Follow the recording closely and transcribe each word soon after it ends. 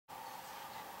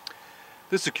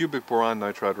This is a cubic boron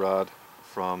nitride rod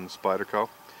from Spyderco.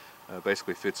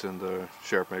 Basically fits in the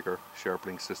Sharpmaker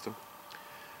sharpening system.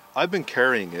 I've been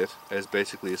carrying it as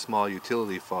basically a small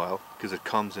utility file because it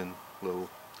comes in a little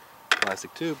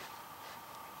plastic tube.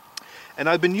 And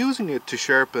I've been using it to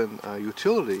sharpen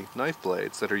utility knife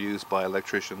blades that are used by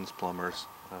electricians, plumbers,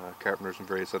 carpenters and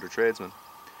various other tradesmen.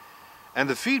 And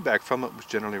the feedback from it was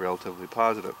generally relatively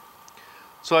positive.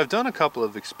 So I've done a couple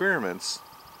of experiments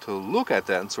to look at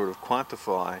that and sort of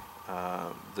quantify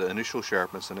the initial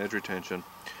sharpness and edge retention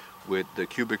with the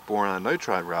cubic boron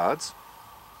nitride rods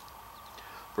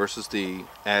versus the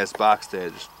as boxed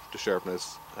edge, the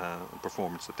sharpness and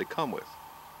performance that they come with.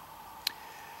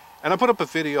 And I put up a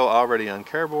video already on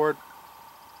cardboard,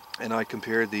 and I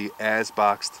compared the as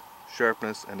boxed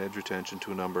sharpness and edge retention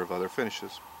to a number of other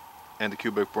finishes. And the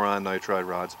cubic boron nitride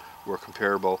rods were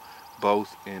comparable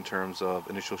both in terms of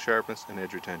initial sharpness and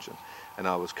edge retention. And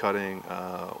I was cutting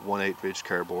 1/8 inch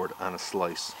cardboard on a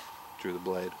slice through the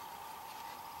blade.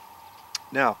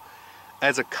 Now,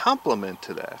 as a complement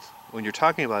to that, when you're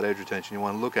talking about edge retention, you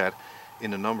want to look at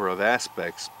in a number of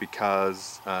aspects,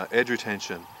 because edge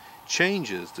retention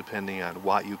changes depending on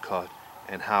what you cut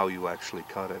and how you actually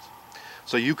cut it.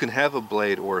 So you can have a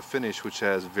blade or a finish which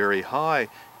has very high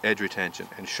edge retention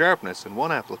and sharpness in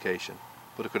one application,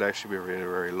 but it could actually be very,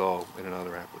 very low in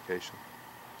another application.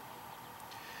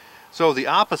 So the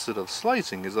opposite of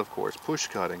slicing is, of course, push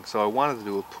cutting. So I wanted to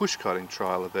do a push cutting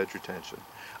trial of edge retention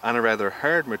on a rather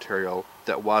hard material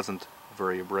that wasn't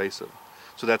very abrasive.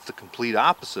 So that's the complete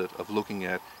opposite of looking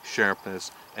at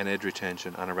sharpness and edge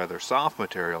retention on a rather soft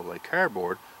material like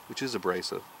cardboard, which is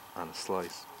abrasive on a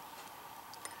slice.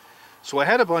 So I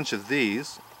had a bunch of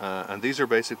these, and these are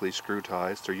basically screw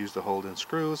ties. They're used to hold in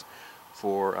screws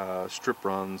for strip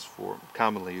runs, for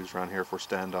commonly used around here for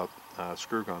stand-up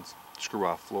screw guns,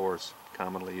 screw-off floors,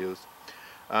 commonly used.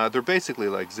 They're basically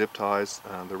like zip ties.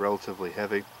 They're relatively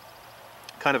heavy,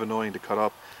 kind of annoying to cut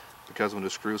up because when the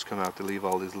screws come out they leave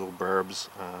all these little barbs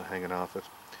hanging off it.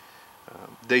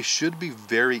 They should be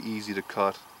very easy to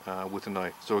cut with a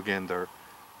knife. So again, they're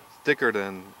thicker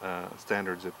than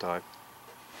standard zip tie.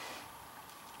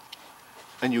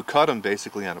 And you cut them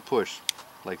basically on a push,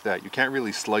 like that. You can't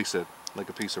really slice it like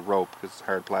a piece of rope because it's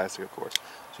hard plastic, of course.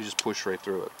 So you just push right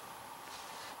through it.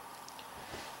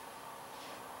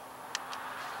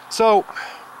 So,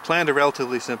 planned a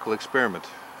relatively simple experiment.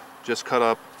 Just cut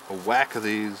up a whack of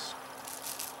these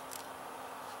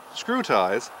screw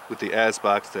ties with the as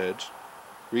boxed edge,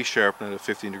 resharpen it at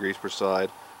 15 degrees per side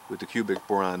with the cubic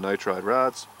boron nitride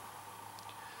rods,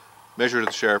 measure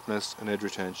the sharpness and edge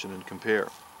retention and compare.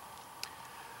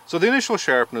 So the initial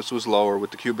sharpness was lower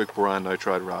with the cubic boron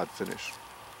nitride rod finish.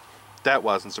 That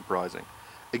wasn't surprising.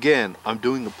 Again, I'm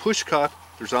doing a push cut.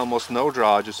 There's almost no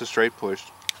draw, just a straight push.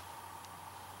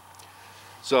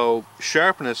 So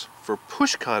sharpness for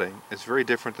push cutting is very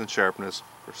different than sharpness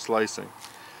for slicing.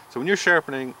 So when you're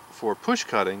sharpening for push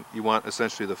cutting, you want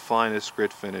essentially the finest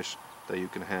grit finish that you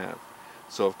can have.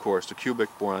 So of course the cubic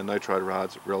boron nitride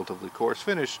rod's relatively coarse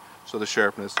finish, so the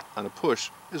sharpness on a push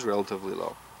is relatively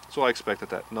low. So I expected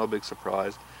that, no big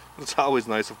surprise. But it's always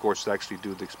nice, of course, to actually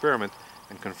do the experiment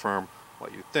and confirm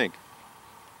what you think.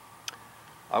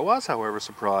 I was, however,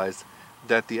 surprised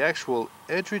that the actual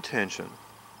edge retention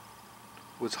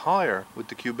was higher with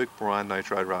the cubic boron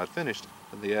nitride rod finished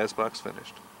than the as box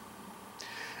finished.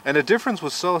 And the difference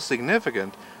was so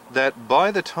significant that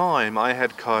by the time I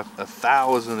had cut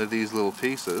 1,000 of these little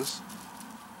pieces,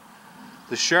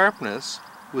 the sharpness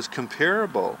was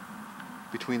comparable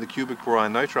between the cubic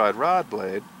boron nitride rod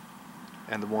blade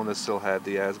and the one that still had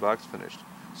the as box finished.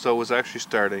 So it was actually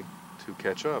starting to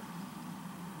catch up.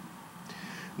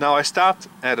 Now I stopped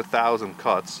at 1,000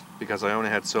 cuts because I only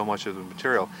had so much of the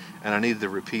material and I needed to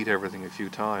repeat everything a few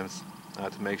times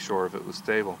to make sure if it was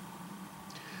stable.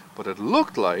 But it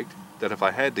looked like that if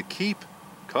I had to keep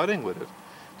cutting with it,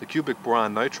 the cubic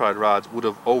boron nitride rods would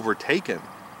have overtaken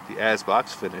the as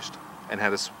box finished and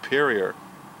had a superior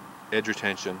edge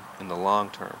retention in the long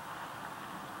term.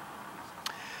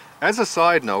 As a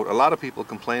side note, a lot of people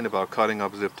complain about cutting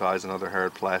up zip ties and other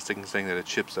hard plastic and saying that it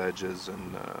chips edges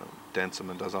and dents them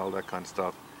and does all that kind of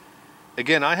stuff.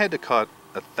 Again, I had to cut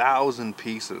 1,000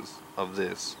 pieces of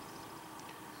this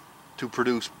to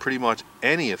produce pretty much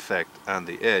any effect on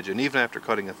the edge, and even after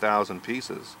cutting 1,000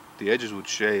 pieces, the edges would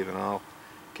shave in all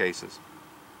cases.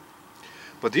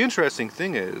 But the interesting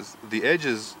thing is, the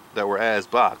edges that were as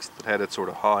boxed, that had that sort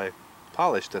of high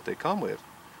polish that they come with,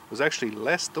 was actually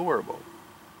less durable.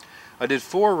 I did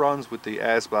 4 runs with the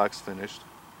as box finished.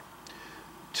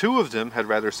 Two of them had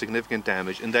rather significant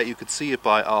damage in that you could see it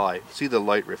by eye, see the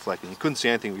light reflecting. You couldn't see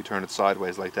anything if you turn it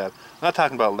sideways like that. I'm not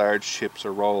talking about large chips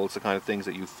or rolls, the kind of things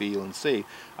that you feel and see.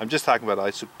 I'm just talking about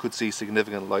I could see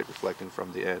significant light reflecting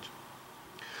from the edge.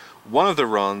 One of the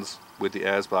runs with the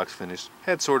ASBox finish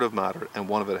had sort of mattered, and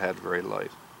one of it had very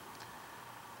light.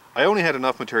 I only had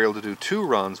enough material to do 2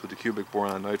 runs with the cubic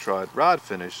boron nitride rod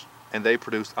finish, and they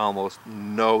produced almost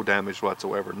no damage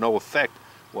whatsoever, no effect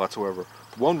whatsoever.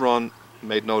 One run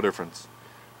made no difference.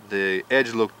 The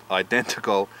edge looked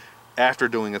identical after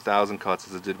doing 1,000 cuts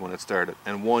as it did when it started,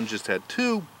 and one just had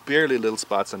 2 barely little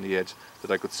spots on the edge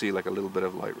that I could see like a little bit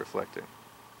of light reflecting.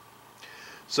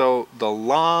 So the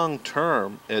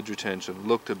long-term edge retention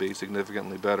looked to be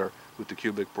significantly better with the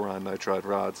cubic boron nitride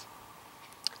rods.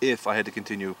 If I had to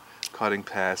continue cutting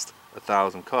past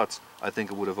 1,000 cuts, I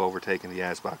think it would have overtaken the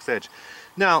ASBox edge.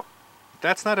 Now,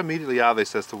 that's not immediately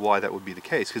obvious as to why that would be the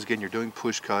case, because again, you're doing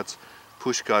push cuts.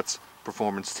 Push cuts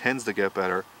performance tends to get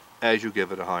better as you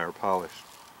give it a higher polish.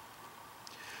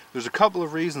 There's a couple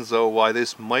of reasons though why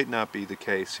this might not be the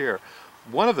case here.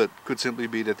 One of it could simply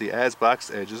be that the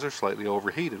ASBox edges are slightly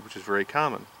overheated, which is very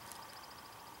common.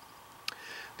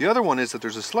 The other one is that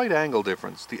there's a slight angle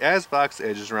difference. The ASBox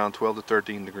edge is around 12 to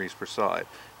 13 degrees per side.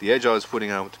 The edge I was putting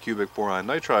on with the cubic boron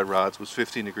nitride rods was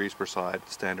 15 degrees per side,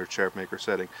 standard Sharpmaker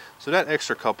setting. So that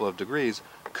extra couple of degrees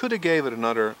could have gave it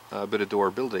another bit of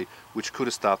durability, which could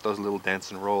have stopped those little dents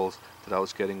and rolls that I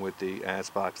was getting with the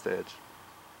ASBox edge.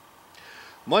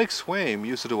 Mike Swaim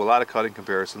used to do a lot of cutting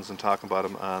comparisons and talk about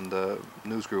them on the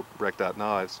news group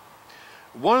Wreck.Knives.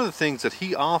 One of the things that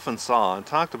he often saw and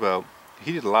talked about,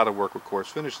 he did a lot of work with coarse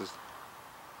finishes,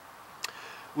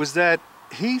 was that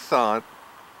he thought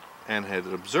and had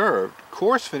observed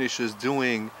coarse finishes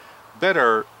doing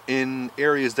better in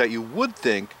areas that you would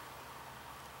think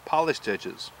polished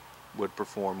edges would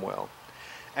perform well.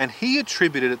 And he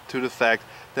attributed it to the fact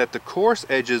that the coarse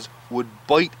edges would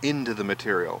bite into the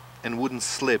material and wouldn't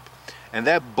slip, and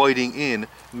that biting in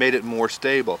made it more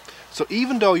stable. So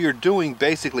even though you're doing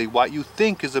basically what you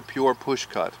think is a pure push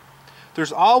cut,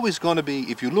 there's always going to be,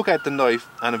 if you look at the knife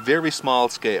on a very small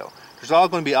scale, there's all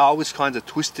going to be always kinds of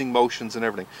twisting motions and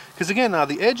everything. Because again, now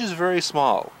the edge is very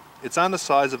small. It's on the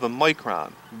size of a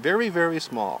micron. Very, very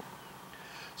small.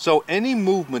 So any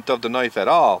movement of the knife at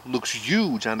all looks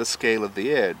huge on the scale of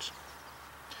the edge.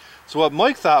 So what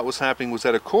Mike thought was happening was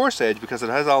that a coarse edge, because it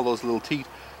has all those little teeth,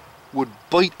 would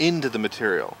bite into the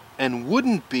material and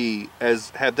wouldn't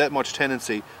have that much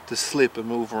tendency to slip and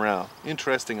move around.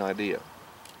 Interesting idea.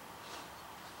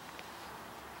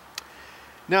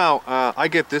 Now, I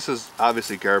get this is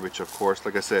obviously garbage, of course.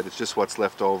 Like I said, it's just what's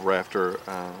left over after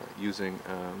using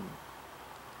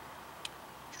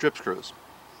strip screws.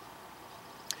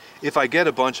 If I get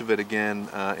a bunch of it again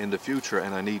in the future,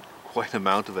 and I need quite an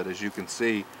amount of it, as you can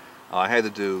see, I had to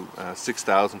do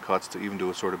 6,000 cuts to even do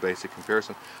a sort of basic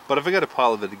comparison. But if I get a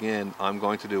pile of it again, I'm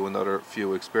going to do another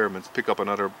few experiments, pick up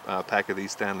another pack of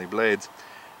these Stanley blades,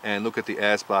 and look at the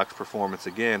ASBox performance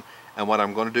again. And what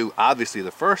I'm going to do, obviously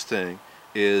the first thing,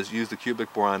 is use the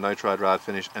cubic boron nitride rod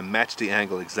finish and match the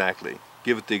angle exactly.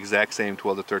 Give it the exact same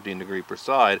 12 to 13 degree per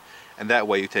side, and that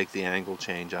way you take the angle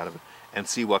change out of it and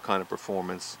see what kind of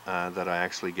performance that I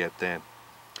actually get then.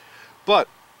 But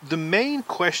the main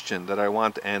question that I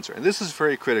want to answer, and this is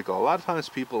very critical, a lot of times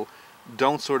people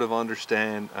don't sort of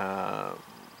understand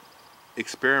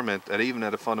experiment even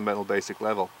at a fundamental basic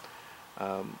level.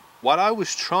 What I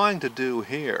was trying to do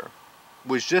here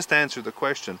was just answer the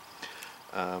question,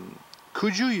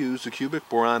 could you use the cubic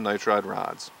boron nitride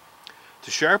rods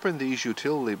to sharpen these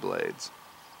utility blades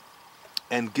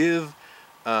and give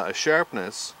a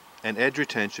sharpness and edge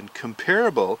retention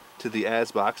comparable to the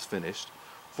ASBox finished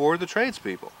for the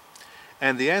tradespeople?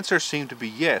 And the answer seemed to be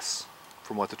yes,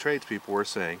 from what the tradespeople were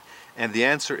saying. And the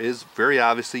answer is very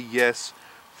obviously yes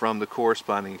from the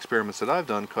corresponding experiments that I've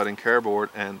done cutting cardboard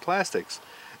and plastics.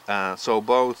 So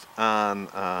both on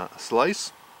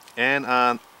slice and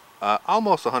on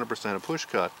almost 100% of push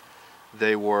cut,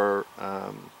 they were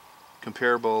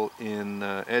comparable in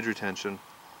edge retention,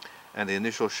 and the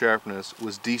initial sharpness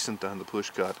was decent on the push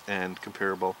cut and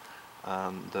comparable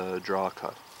on the draw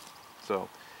cut. So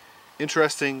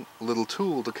interesting little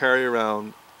tool to carry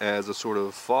around as a sort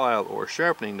of file or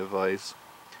sharpening device,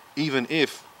 even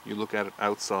if you look at it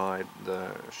outside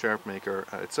the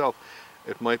Sharpmaker itself.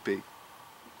 It might be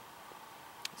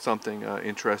something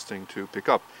interesting to pick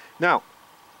up. Now,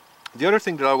 the other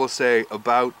thing that I will say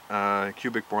about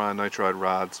cubic boron nitride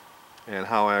rods and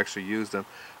how I actually use them,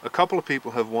 a couple of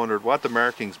people have wondered what the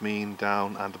markings mean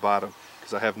down on the bottom,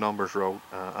 because I have numbers wrote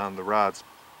on the rods.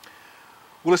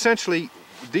 Well, essentially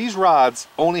these rods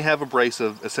only have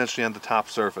abrasive essentially on the top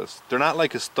surface. They're not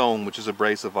like a stone, which is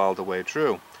abrasive all the way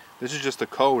through. This is just a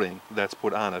coating that's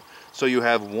put on it. So you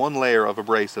have one layer of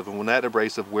abrasive, and when that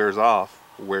abrasive wears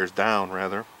down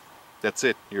rather, that's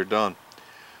it, you're done.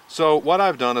 So what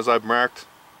I've done is I've marked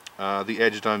the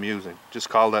edge that I'm using. Just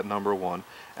call that number 1,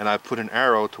 and I've put an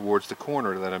arrow towards the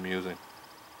corner that I'm using.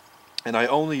 And I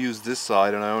only use this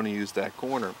side and I only use that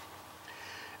corner.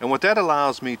 And what that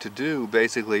allows me to do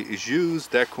basically is use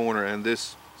that corner and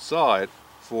this side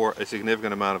for a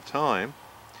significant amount of time.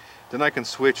 Then I can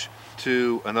switch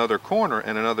to another corner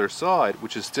and another side,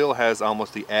 which still has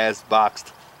almost the as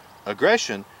boxed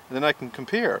aggression, and then I can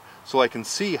compare, so I can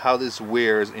see how this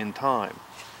wears in time.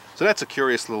 So that's a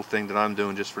curious little thing that I'm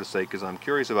doing just for the sake, because I'm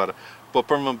curious about it. But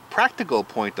from a practical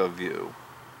point of view,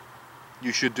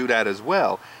 you should do that as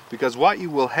well, because what you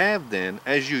will have then,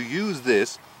 as you use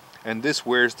this and this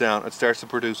wears down, it starts to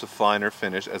produce a finer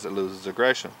finish as it loses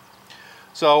aggression.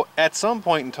 So at some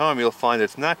point in time you'll find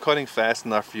it's not cutting fast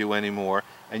enough for you anymore,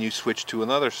 and you switch to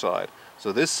another side.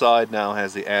 So this side now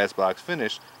has the as box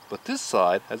finish, but this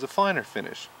side has a finer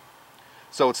finish.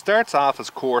 So it starts off as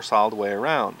coarse all the way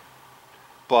around,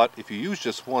 but if you use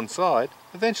just one side,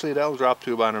 eventually that'll drop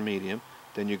to about a medium.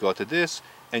 Then you go to this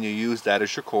and you use that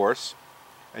as your coarse,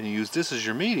 and you use this as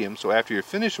your medium. So after you're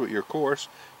finished with your coarse,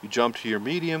 you jump to your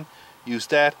medium, use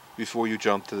that before you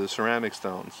jump to the ceramic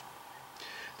stones.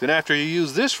 Then after you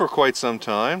use this for quite some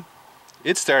time,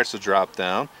 it starts to drop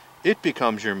down, it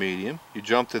becomes your medium, you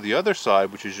jump to the other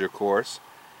side, which is your coarse,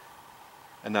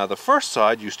 and now the first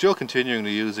side, you're still continuing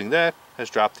to using that, has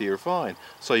dropped to your fine.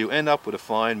 So you end up with a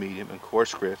fine, medium, and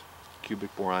coarse grit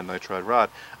cubic boron nitride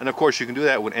rod. And of course you can do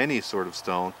that with any sort of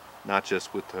stone, not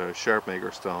just with the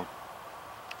Sharpmaker stone,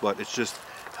 but it's just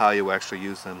how you actually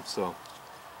use them. So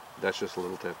that's just a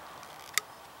little tip.